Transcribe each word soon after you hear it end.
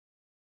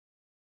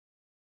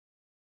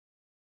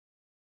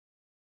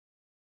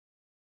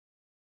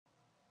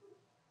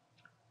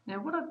Now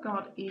what I've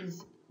got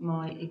is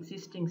my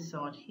existing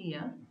site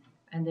here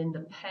and then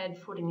the pad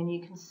footing, and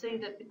you can see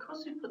that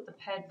because we put the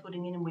pad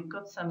footing in and we've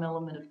got some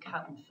element of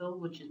cut and fill,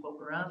 which is what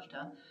we're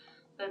after,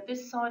 that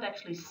this site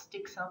actually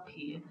sticks up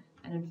here.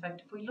 And in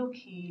fact, if we look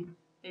here,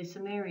 there's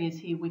some areas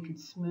here we could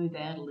smooth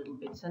out a little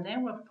bit. So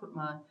now I've put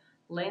my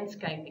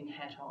landscaping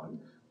hat on.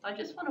 I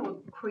just want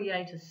to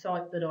create a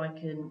site that I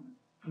can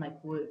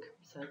make work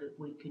so that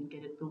we can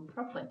get it built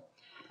properly.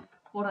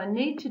 What I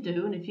need to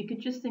do, and if you could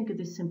just think of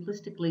this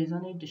simplistically, is I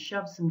need to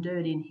shove some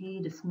dirt in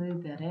here to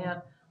smooth that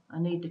out. I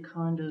need to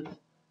kind of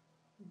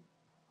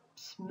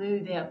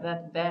smooth out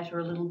that batter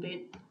a little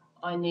bit.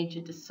 I need to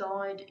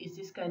decide, is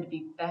this going to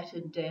be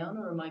battered down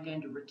or am I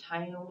going to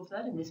retain all of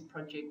that? In this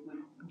project,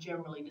 we've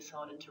generally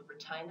decided to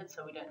retain it,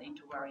 so we don't need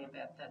to worry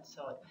about that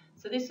side.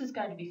 So this is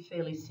going to be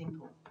fairly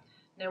simple.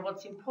 Now,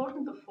 what's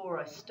important before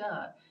I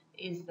start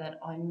is that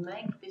I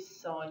make this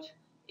site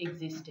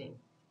existing,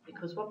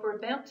 because what we're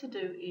about to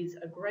do is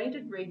a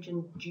graded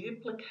region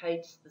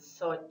duplicates the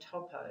site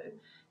topo,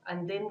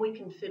 and then we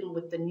can fiddle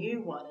with the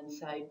new one and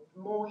say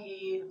more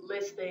here,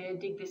 less there,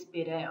 dig this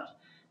bit out.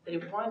 But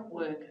it won't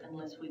work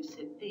unless we've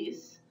set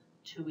this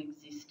to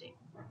existing.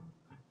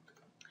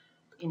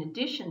 In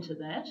addition to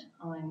that,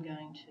 I'm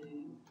going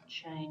to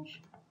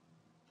change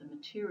the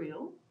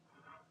material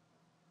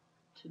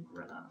to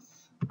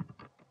grass,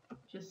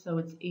 just so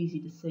it's easy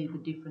to see the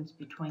difference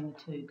between the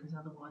two, because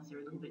otherwise they're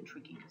a little bit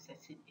tricky because they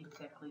sit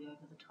exactly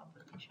over the top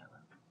of each other.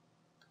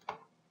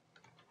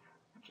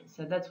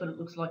 So that's what it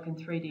looks like in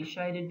 3D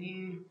shaded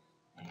view,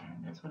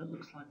 and that's what it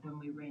looks like when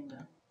we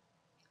render.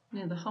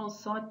 Now the whole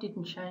site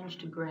didn't change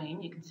to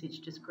green. You can see it's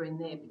just green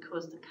there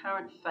because the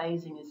current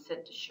phasing is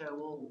set to show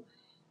all.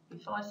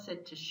 If I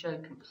set to show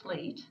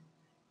complete,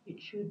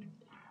 it should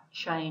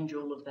change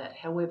all of that.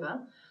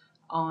 However,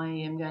 I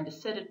am going to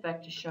set it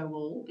back to show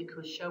all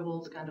because show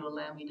all is going to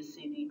allow me to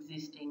see the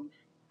existing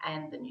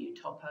and the new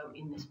topo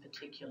in this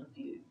particular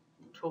view.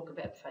 We'll talk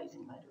about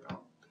phasing later on.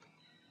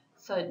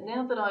 So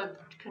now that I've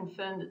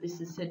confirmed that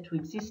this is set to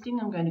existing,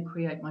 I'm going to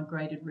create my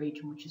graded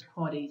region, which is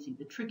quite easy.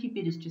 The tricky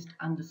bit is just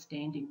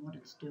understanding what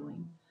it's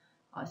doing.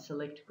 I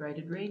select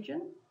graded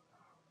region,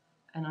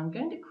 and I'm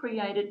going to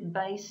create it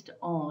based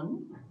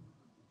on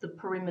the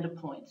perimeter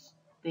points,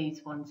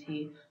 these ones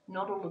here,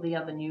 not all of the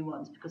other new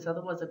ones, because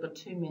otherwise I've got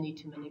too many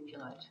to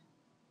manipulate.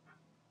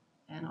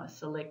 And I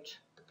select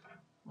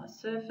my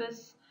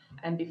surface,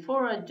 and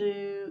before I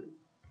do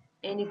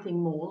anything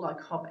more, like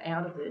hop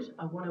out of it,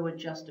 I want to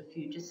adjust a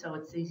few just so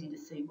it's easy to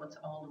see what's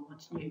old and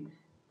what's new.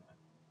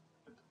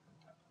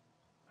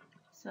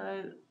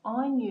 So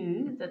I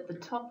knew that the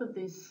top of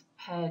this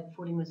pad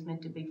footing was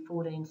meant to be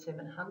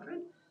 14,700.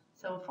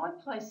 So if I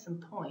place some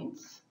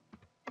points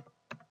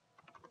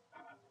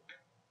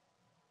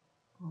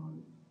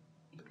on,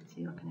 you can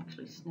see I can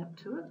actually snap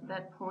to it,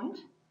 that point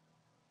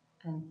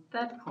and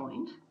that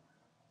point,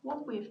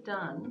 what we've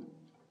done,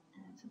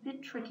 it's a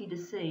bit tricky to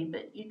see,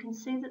 but you can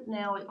see that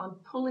now I'm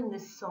pulling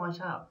this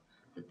site up,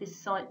 that this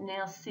site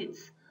now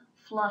sits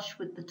flush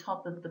with the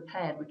top of the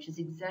pad, which is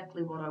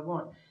exactly what I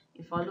want.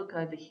 If I look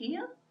over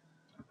here,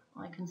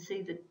 I can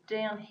see that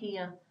down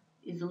here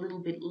is a little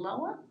bit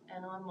lower,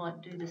 and I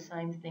might do the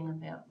same thing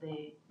about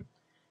there.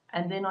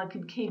 And then I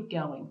could keep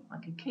going. I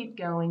could keep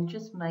going,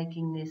 just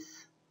making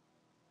this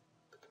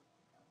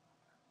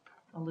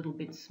a little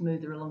bit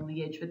smoother along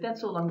the edge, but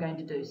that's all I'm going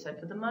to do. So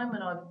for the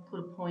moment, I've put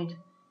a point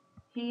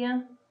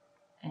here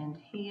and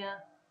here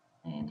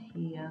and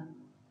here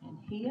and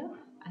here,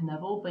 and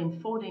they've all been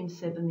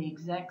 14.7, the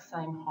exact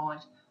same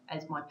height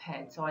as my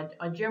pad. So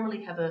I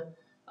generally have a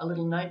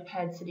little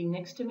notepad sitting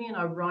next to me, and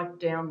I write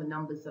down the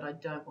numbers that I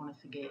don't want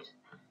to forget.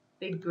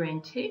 Big green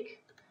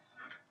tick.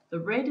 The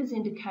red is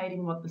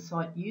indicating what the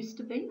site used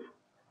to be,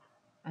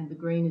 and the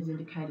green is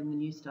indicating the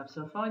new stuff.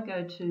 So if I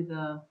go to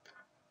the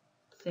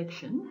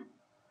section,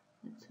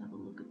 let's have a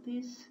look at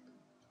this.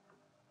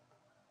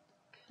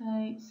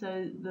 Okay,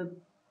 so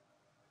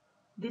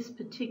this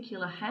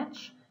particular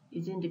hatch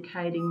is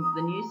indicating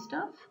the new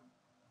stuff,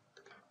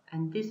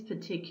 and this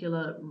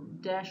particular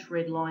dash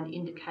red line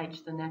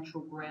indicates the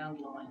natural ground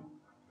line.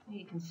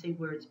 You can see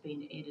where it's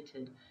been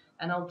edited,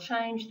 and I'll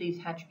change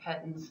these hatch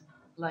patterns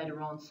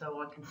later on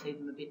so I can see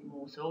them a bit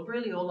more. So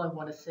really all I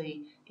want to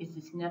see is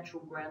this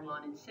natural ground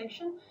line in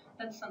section.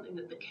 That's something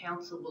that the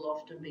council will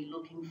often be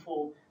looking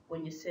for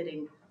when you're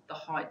setting the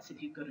heights.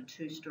 If you've got a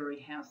two-storey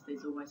house,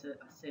 there's always a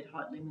set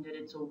height limited.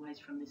 It's always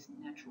from this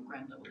natural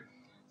ground level.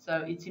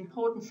 So it's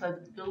important so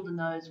that the builder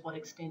knows what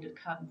extent of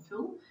cut and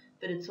fill,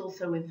 but it's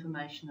also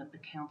information that the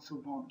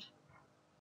council want.